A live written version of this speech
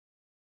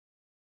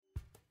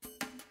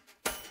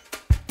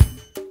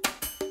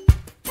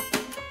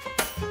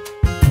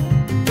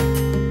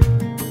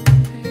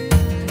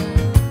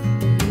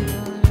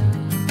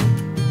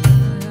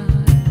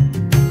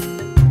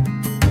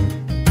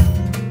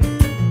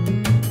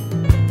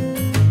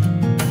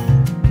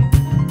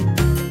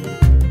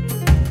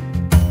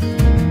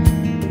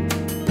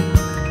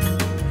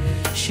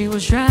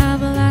was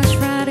driving last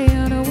Friday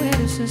on the way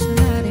to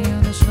Cincinnati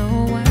on a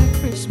snow-white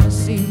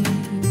Christmas Eve,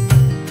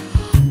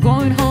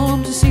 going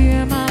home to see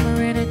her mama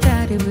and her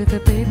daddy with a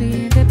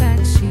baby in the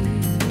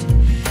backseat.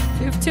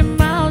 15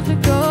 miles to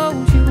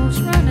go, she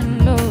was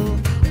running low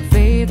on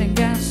faith and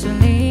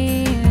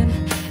gasoline.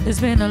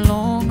 It's been a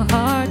long,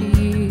 hard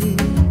year.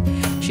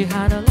 She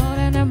had a lot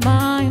in her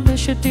mind, but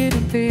she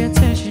didn't pay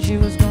attention. She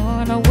was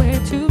going away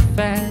too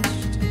fast.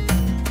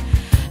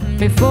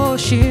 Before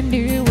she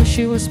knew what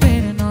she was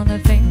spinning on the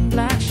thin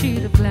black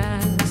sheet of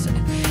glass,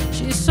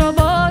 she saw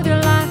all your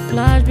life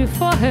flash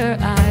before her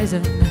eyes,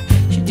 and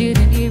she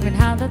didn't even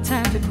have the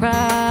time to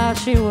cry.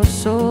 She was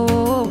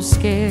so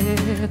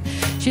scared.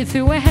 She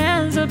threw her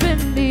hands up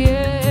in the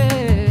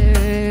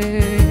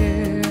air.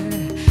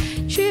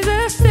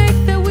 Jesus,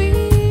 take the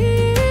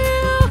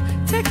wheel,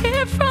 take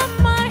it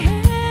from my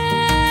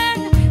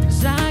hand,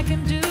 'cause I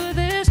can do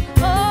this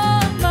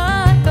on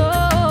my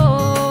own.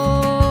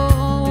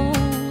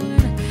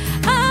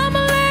 I'm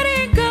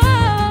letting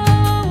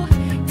go,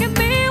 give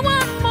me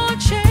one more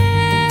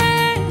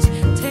chance,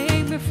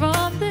 take me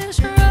from this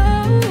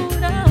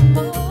road I'm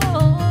on.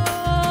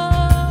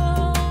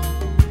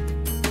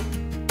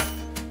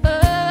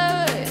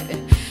 Hey,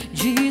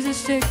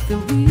 Jesus, take the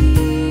wheel,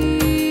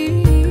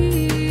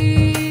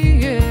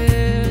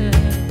 yeah.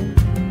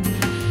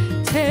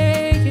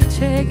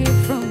 Take it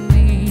from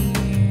me,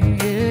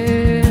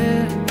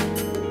 yeah.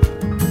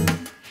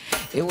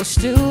 It was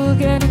still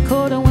getting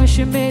colder when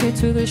she made it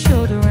to the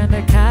shoulder and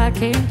the car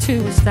came to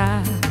a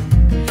stop.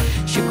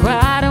 She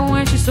cried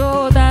when she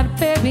saw that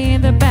baby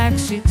in the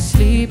backseat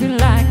sleeping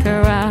like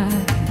a rock.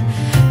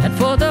 And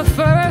for the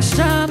first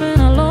time in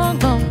a long,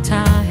 long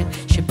time,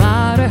 she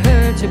bowed her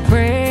head to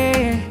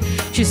pray.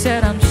 She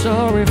said, I'm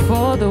sorry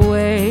for the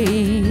way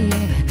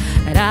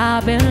that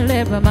I've been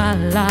living my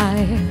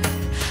life.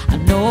 I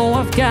know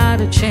I've got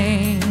to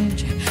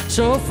change.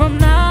 So from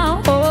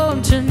now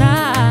on tonight,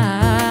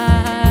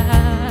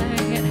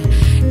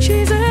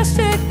 Jesus,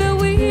 take the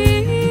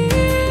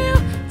wheel,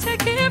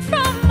 take it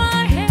from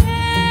my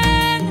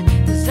hand,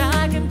 'cause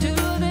I can do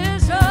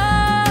this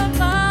on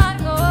my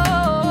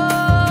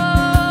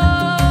own.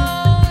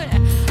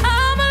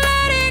 I'm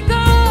letting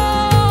go,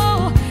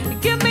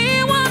 give me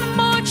one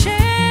more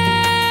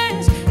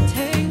chance,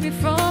 take me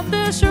from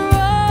this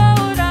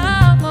road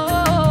I'm on,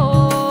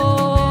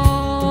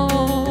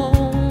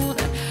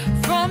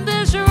 from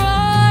this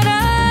road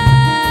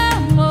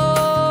I'm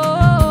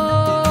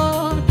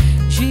on.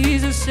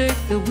 Jesus, take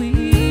the wheel,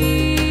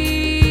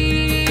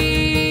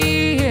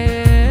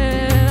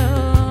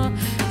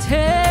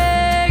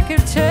 take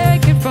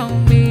it from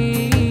me,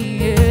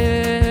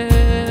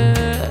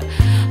 yeah.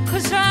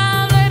 'Cause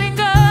I'm letting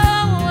go,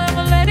 I'm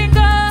letting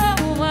go,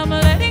 I'm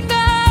letting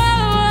go,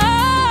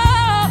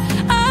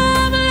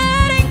 I'm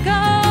letting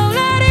go,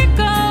 letting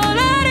go,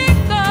 letting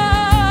go.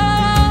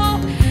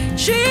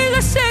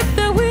 Jesus, take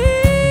the wheel.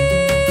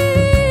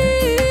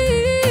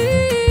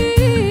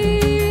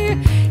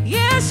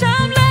 Yes,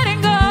 I'm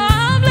letting go,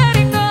 I'm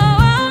letting go,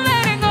 I'm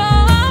letting go,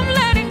 I'm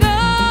letting go.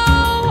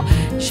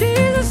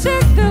 Jesus,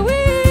 take the wheel.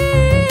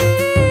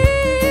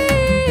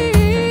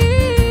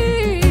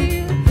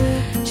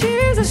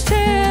 Jesus,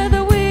 take